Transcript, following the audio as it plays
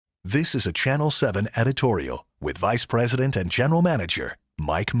This is a Channel 7 editorial with Vice President and General Manager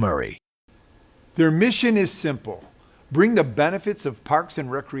Mike Murray. Their mission is simple: bring the benefits of parks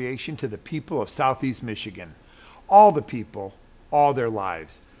and recreation to the people of Southeast Michigan. All the people, all their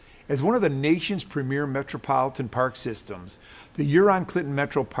lives. As one of the nation's premier metropolitan park systems, the Huron-Clinton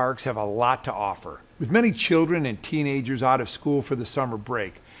Metro Parks have a lot to offer. With many children and teenagers out of school for the summer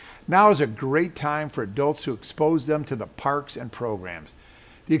break, now is a great time for adults to expose them to the parks and programs.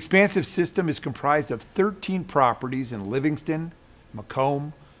 The expansive system is comprised of 13 properties in Livingston,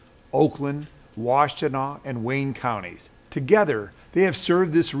 Macomb, Oakland, Washtenaw, and Wayne counties. Together, they have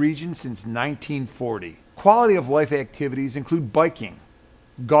served this region since 1940. Quality of life activities include biking,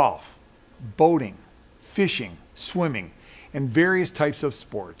 golf, boating, fishing, swimming, and various types of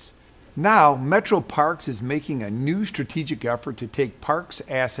sports. Now, Metro Parks is making a new strategic effort to take parks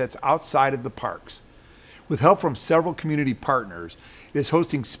assets outside of the parks. With help from several community partners, it is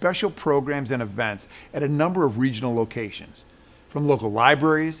hosting special programs and events at a number of regional locations. From local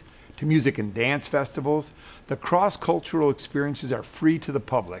libraries to music and dance festivals, the cross-cultural experiences are free to the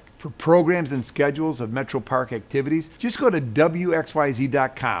public. For programs and schedules of Metro Park activities, just go to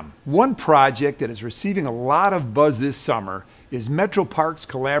WXYZ.com. One project that is receiving a lot of buzz this summer is Metro Park's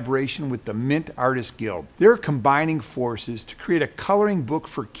collaboration with the Mint Artists Guild. They're combining forces to create a coloring book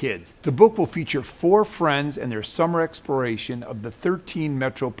for kids. The book will feature 4 friends and their summer exploration of the 13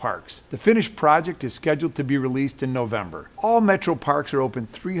 Metro Parks. The finished project is scheduled to be released in November. All Metro Parks are open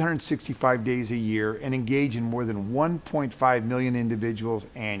 365 days a year and engage in more than 1.5 million individuals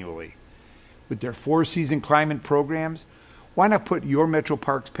annually. With their 4-season climate programs, why not put your Metro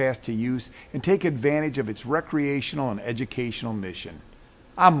Parks Pass to use and take advantage of its recreational and educational mission?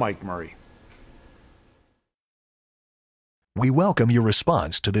 I'm Mike Murray. We welcome your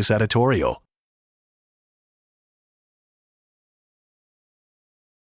response to this editorial.